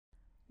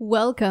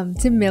Welcome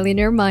to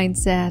Millionaire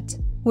Mindset,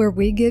 where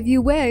we give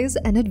you ways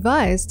and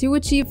advice to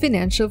achieve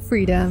financial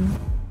freedom.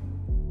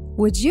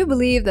 Would you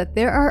believe that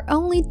there are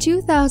only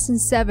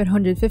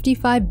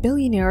 2,755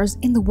 billionaires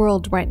in the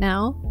world right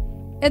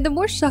now? And the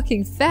more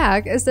shocking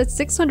fact is that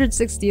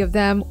 660 of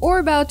them, or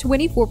about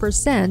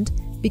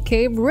 24%,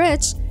 became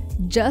rich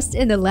just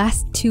in the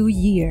last 2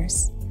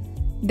 years.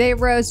 They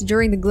rose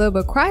during the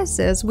global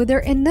crisis with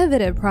their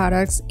innovative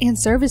products and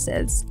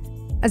services.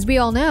 As we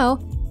all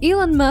know,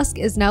 Elon Musk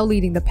is now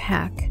leading the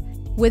pack,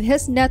 with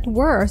his net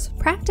worth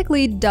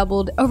practically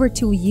doubled over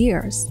 2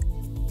 years.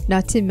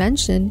 Not to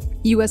mention,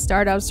 US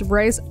startups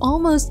raised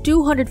almost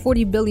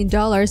 $240 billion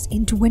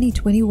in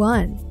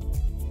 2021.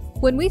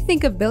 When we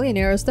think of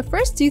billionaires, the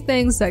first two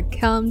things that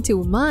come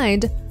to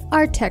mind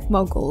are tech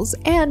moguls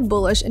and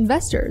bullish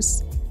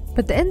investors.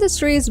 But the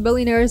industries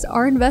billionaires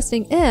are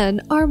investing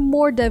in are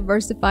more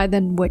diversified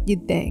than what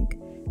you'd think.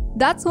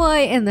 That's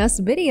why in this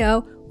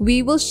video,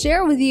 we will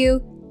share with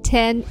you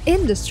 10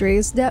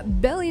 industries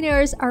that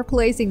billionaires are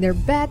placing their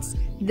bets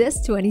this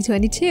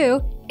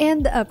 2022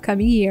 and the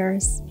upcoming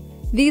years.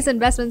 These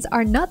investments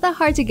are not that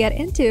hard to get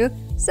into,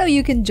 so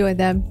you can join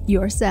them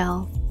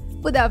yourself.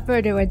 Without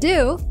further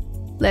ado,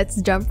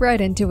 let's jump right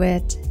into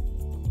it.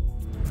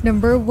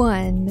 Number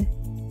 1.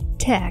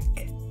 Tech.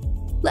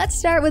 Let's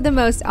start with the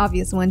most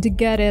obvious one to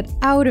get it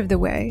out of the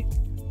way.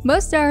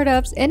 Most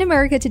startups in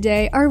America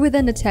today are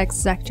within the tech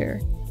sector.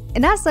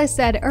 And as I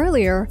said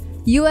earlier,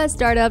 US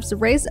startups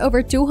raised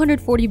over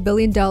 $240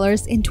 billion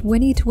in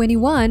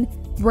 2021,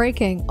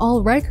 breaking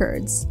all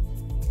records.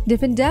 The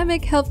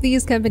pandemic helped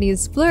these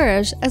companies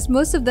flourish as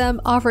most of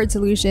them offered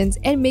solutions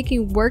in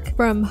making work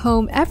from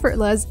home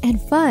effortless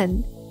and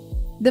fun.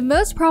 The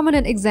most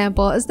prominent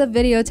example is the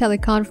video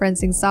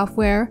teleconferencing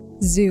software,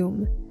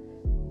 Zoom.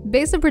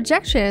 Based on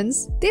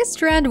projections, this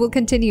trend will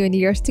continue in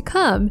years to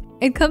come,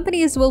 and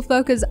companies will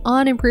focus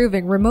on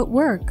improving remote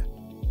work.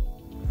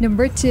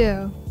 Number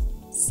 2.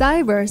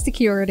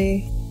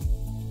 Cybersecurity.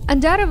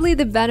 Undoubtedly,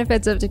 the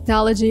benefits of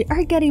technology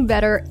are getting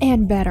better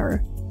and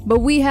better, but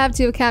we have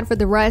to account for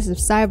the rise of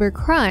cyber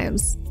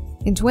crimes.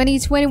 In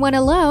 2021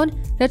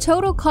 alone, the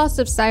total cost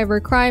of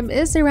cybercrime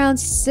is around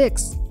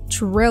 $6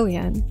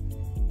 trillion.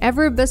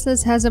 Every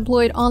business has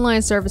employed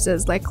online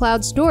services like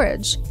cloud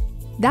storage.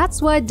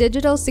 That's why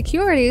digital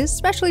security,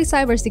 especially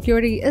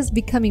cybersecurity, is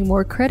becoming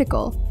more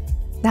critical.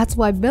 That's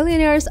why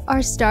billionaires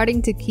are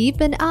starting to keep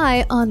an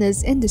eye on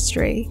this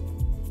industry.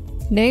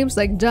 Names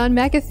like John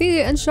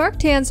McAfee and Shark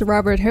Tank's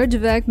Robert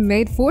Herjavec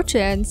made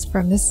fortunes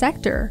from this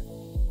sector.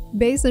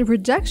 Based on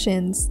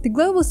projections, the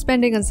global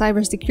spending on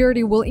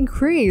cybersecurity will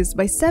increase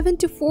by 7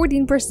 to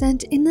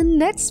 14% in the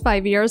next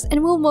 5 years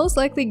and will most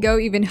likely go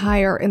even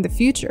higher in the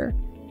future.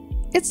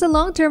 It's a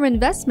long-term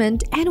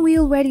investment, and we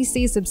already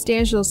see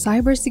substantial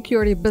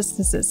cybersecurity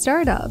businesses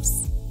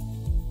startups.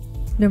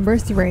 Number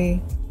 3.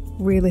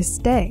 Real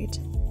estate.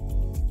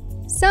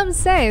 Some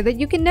say that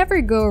you can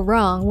never go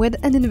wrong with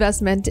an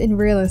investment in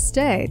real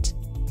estate,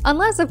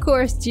 unless of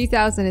course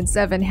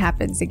 2007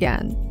 happens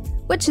again,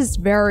 which is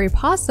very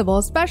possible,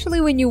 especially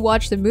when you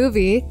watch the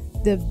movie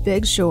The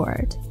Big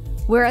Short,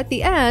 where at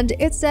the end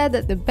it said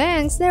that the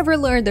banks never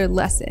learned their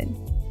lesson.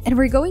 And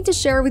we're going to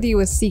share with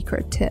you a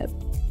secret tip.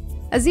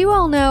 As you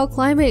all know,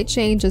 climate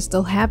change is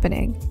still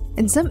happening,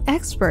 and some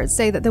experts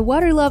say that the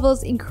water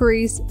levels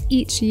increase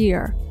each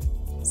year.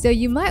 So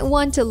you might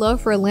want to look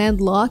for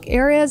landlocked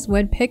areas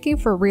when picking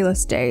for real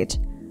estate.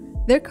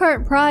 Their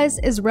current price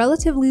is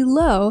relatively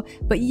low,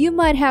 but you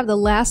might have the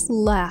last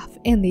laugh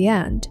in the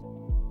end.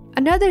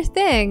 Another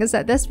thing is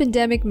that this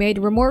pandemic made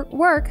remote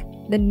work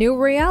the new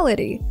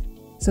reality.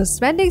 So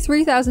spending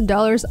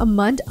 $3,000 a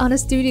month on a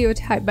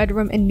studio-type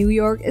bedroom in New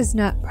York is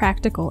not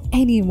practical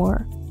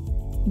anymore.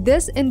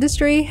 This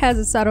industry has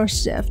a subtle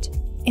shift,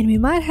 and we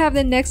might have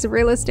the next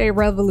real estate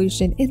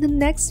revolution in the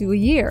next few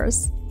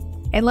years.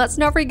 And let's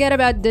not forget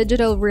about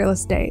digital real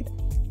estate.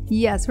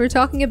 Yes, we're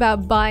talking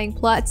about buying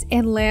plots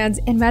and lands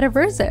in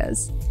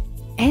metaverses.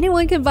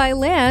 Anyone can buy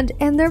land,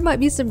 and there might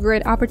be some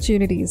great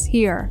opportunities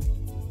here.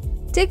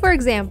 Take for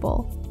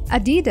example,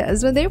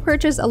 Adidas when they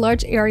purchased a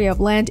large area of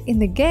land in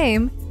the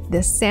game,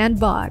 The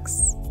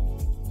Sandbox.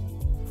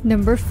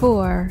 Number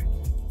 4.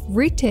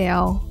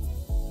 Retail.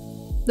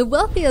 The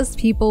wealthiest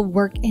people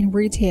work in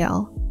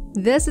retail.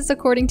 This is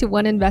according to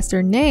one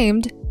investor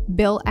named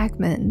Bill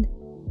Ackman.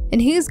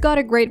 And he's got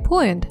a great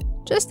point.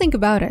 Just think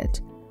about it.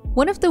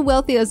 One of the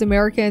wealthiest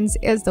Americans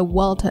is the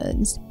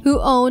Waltons, who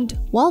owned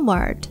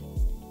Walmart.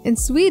 In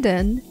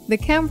Sweden, the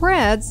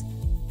Kamprads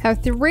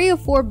have 3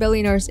 of 4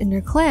 billionaires in their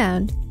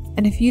clan.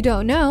 And if you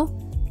don't know,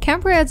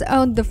 Kamprads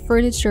owned the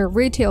furniture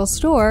retail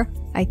store,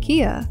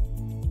 IKEA.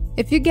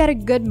 If you get a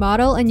good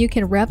model and you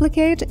can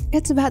replicate,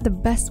 it's about the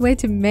best way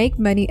to make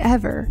money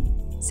ever,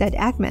 said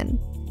Ackman.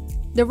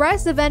 The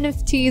rise of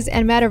NFTs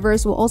and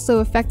metaverse will also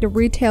affect the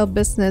retail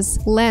business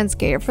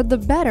landscape for the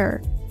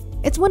better.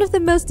 It's one of the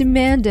most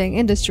demanding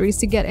industries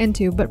to get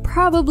into, but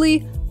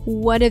probably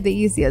one of the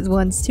easiest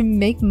ones to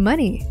make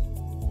money.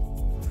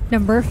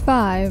 Number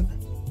 5.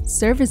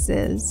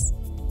 Services.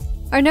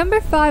 Our number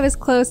 5 is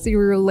closely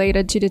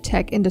related to the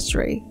tech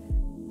industry.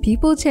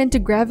 People tend to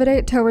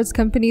gravitate towards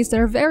companies that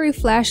are very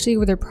flashy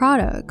with their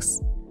products.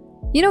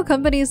 You know,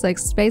 companies like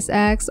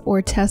SpaceX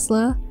or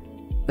Tesla?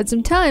 But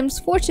sometimes,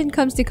 fortune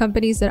comes to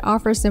companies that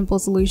offer simple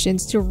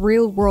solutions to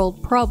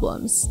real-world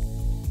problems.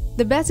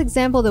 The best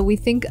example that we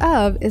think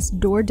of is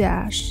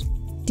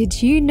DoorDash.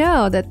 Did you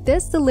know that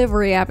this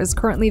delivery app is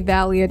currently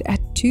valued at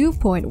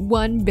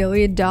 $2.1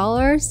 billion?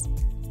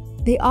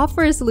 They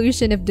offer a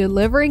solution of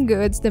delivering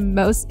goods the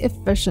most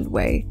efficient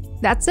way.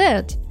 That's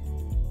it.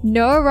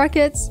 No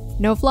rockets,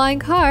 no flying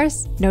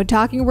cars, no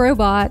talking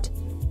robot.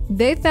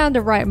 They found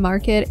the right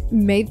market,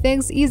 made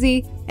things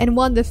easy, and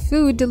won the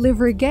food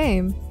delivery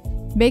game,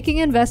 making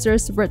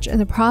investors rich in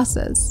the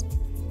process.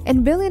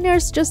 And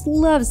billionaires just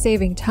love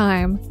saving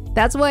time.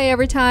 That's why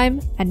every time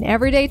an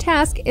everyday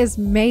task is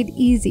made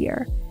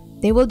easier,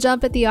 they will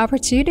jump at the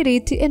opportunity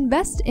to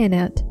invest in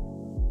it.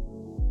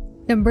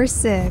 Number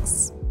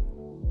 6.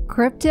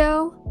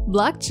 Crypto,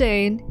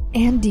 blockchain,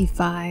 and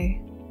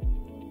DeFi.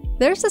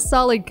 There's a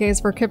solid case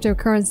for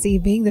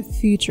cryptocurrency being the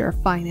future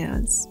of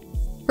finance.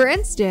 For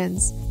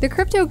instance, the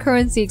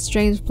cryptocurrency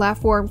exchange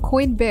platform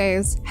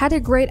Coinbase had a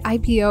great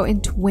IPO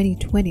in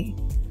 2020.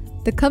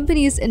 The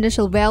company's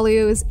initial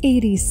value is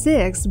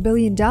 $86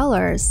 billion.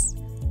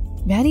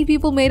 Many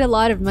people made a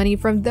lot of money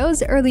from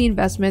those early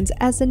investments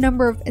as the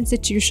number of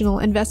institutional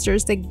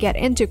investors that get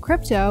into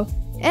crypto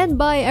and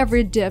buy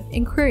every dip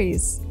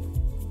increase.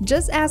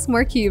 Just ask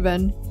Mark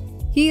Cuban.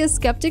 He is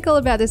skeptical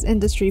about this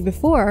industry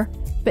before,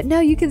 but now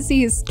you can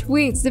see his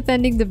tweets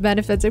defending the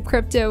benefits of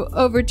crypto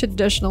over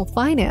traditional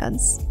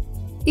finance.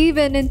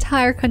 Even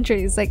entire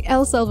countries like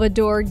El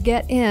Salvador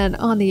get in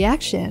on the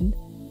action.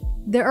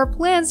 There are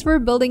plans for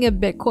building a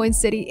Bitcoin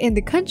city in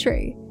the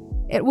country.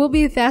 It will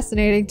be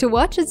fascinating to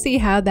watch and see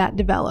how that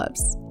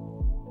develops.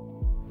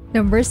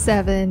 Number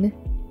 7.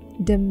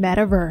 The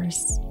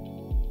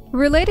Metaverse.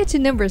 Related to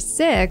number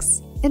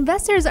 6,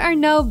 investors are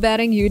now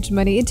betting huge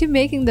money into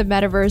making the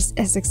Metaverse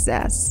a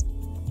success.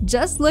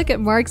 Just look at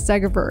Mark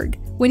Zuckerberg.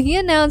 When he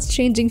announced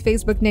changing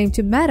Facebook name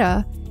to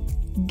Meta,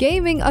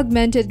 gaming,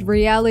 augmented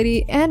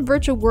reality, and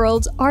virtual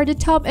worlds are the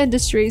top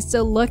industries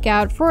to look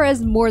out for,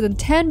 as more than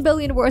 $10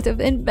 billion worth of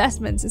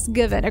investments is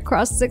given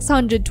across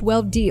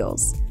 612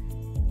 deals.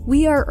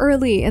 We are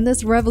early in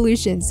this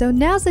revolution, so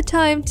now's the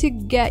time to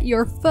get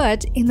your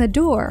foot in the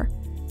door.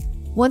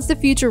 Once the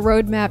future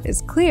roadmap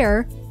is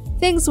clear,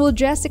 things will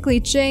drastically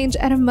change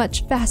at a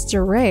much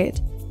faster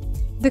rate.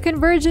 The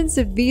convergence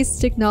of these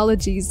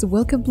technologies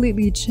will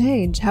completely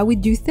change how we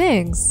do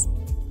things.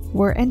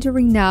 We're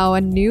entering now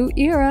a new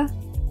era.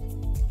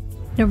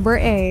 Number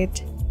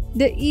 8.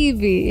 The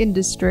EV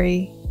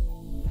industry.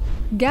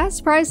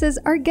 Gas prices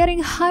are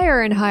getting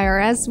higher and higher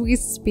as we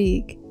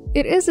speak.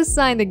 It is a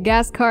sign that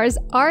gas cars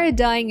are a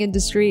dying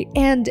industry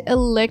and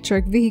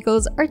electric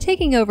vehicles are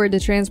taking over the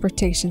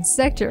transportation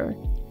sector.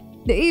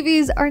 The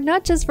EVs are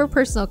not just for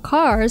personal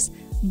cars,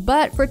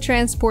 but for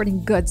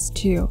transporting goods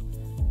too.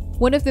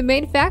 One of the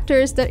main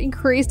factors that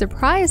increase the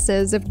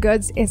prices of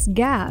goods is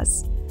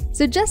gas.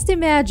 So just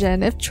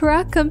imagine if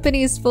truck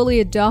companies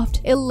fully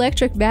adopt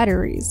electric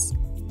batteries.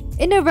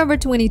 In November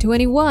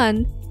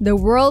 2021, the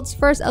world's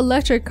first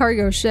electric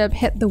cargo ship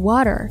hit the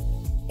water.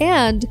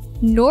 And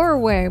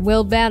Norway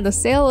will ban the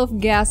sale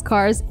of gas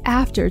cars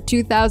after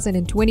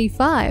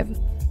 2025.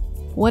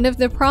 One of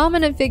the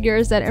prominent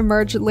figures that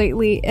emerged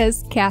lately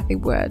is Cathie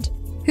Wood,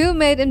 who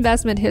made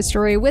investment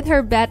history with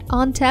her bet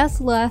on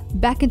Tesla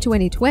back in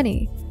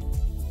 2020.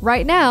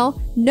 Right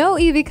now, no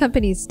EV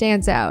company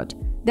stands out.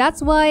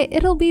 That's why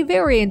it'll be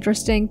very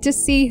interesting to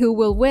see who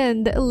will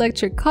win the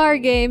electric car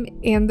game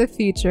in the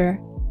future.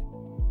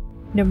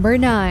 Number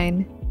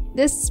 9.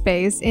 The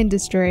space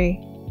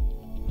industry.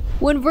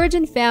 When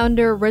Virgin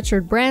founder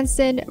Richard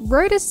Branson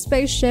rode a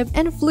spaceship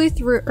and flew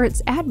through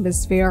Earth's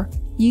atmosphere,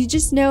 you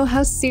just know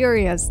how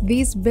serious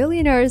these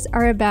billionaires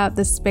are about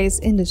the space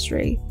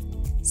industry.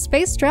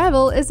 Space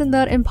travel isn't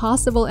that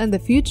impossible in the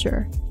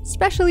future,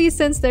 especially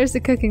since there's a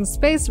cooking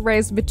space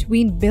race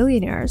between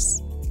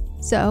billionaires.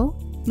 So,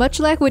 much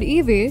like with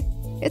EV,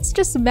 it's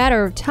just a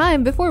matter of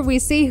time before we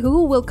see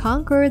who will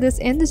conquer this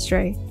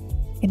industry.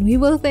 And we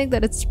will think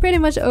that it's pretty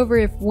much over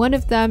if one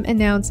of them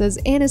announces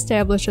and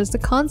establishes the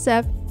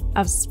concept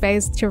of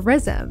space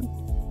tourism.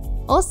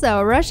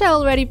 Also, Russia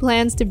already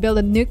plans to build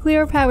a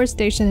nuclear power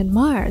station in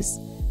Mars,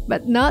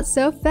 but not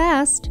so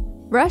fast.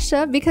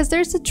 Russia, because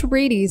there's a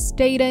treaty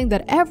stating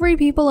that every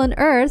people on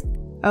Earth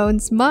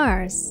owns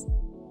Mars.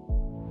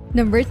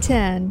 Number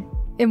 10.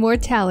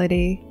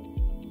 Immortality.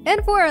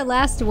 And for our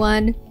last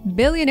one,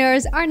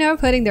 billionaires are now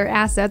putting their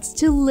assets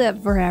to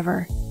live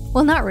forever.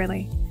 Well, not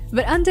really,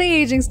 but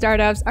anti-aging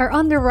startups are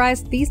on the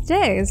rise these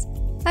days.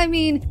 I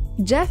mean,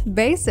 Jeff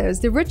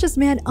Bezos, the richest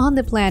man on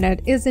the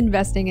planet, is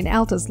investing in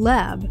Altus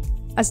Lab,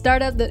 a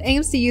startup that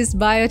aims to use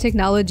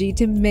biotechnology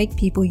to make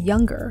people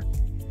younger.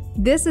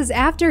 This is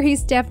after he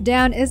stepped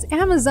down as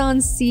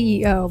Amazon's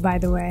CEO, by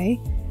the way.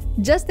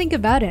 Just think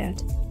about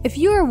it. If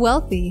you are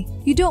wealthy,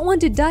 you don't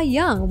want to die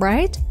young,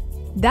 right?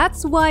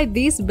 That's why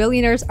these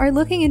billionaires are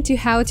looking into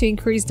how to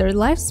increase their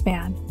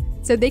lifespan,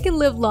 so they can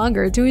live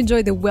longer to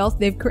enjoy the wealth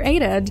they've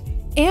created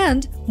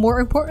and, more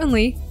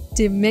importantly,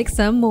 to make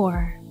some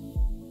more.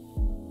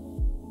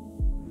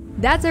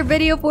 That's our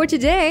video for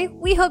today.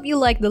 We hope you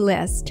like the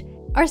list.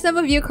 Are some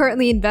of you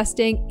currently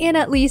investing in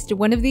at least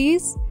one of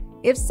these?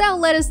 If so,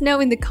 let us know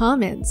in the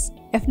comments.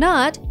 If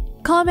not,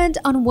 comment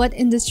on what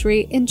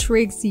industry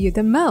intrigues you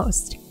the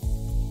most.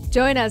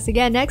 Join us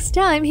again next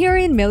time here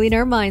in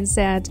Millionaire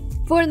Mindset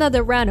for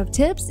another round of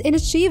tips in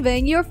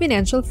achieving your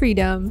financial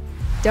freedom.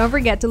 Don't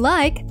forget to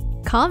like,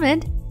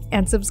 comment,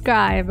 and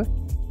subscribe.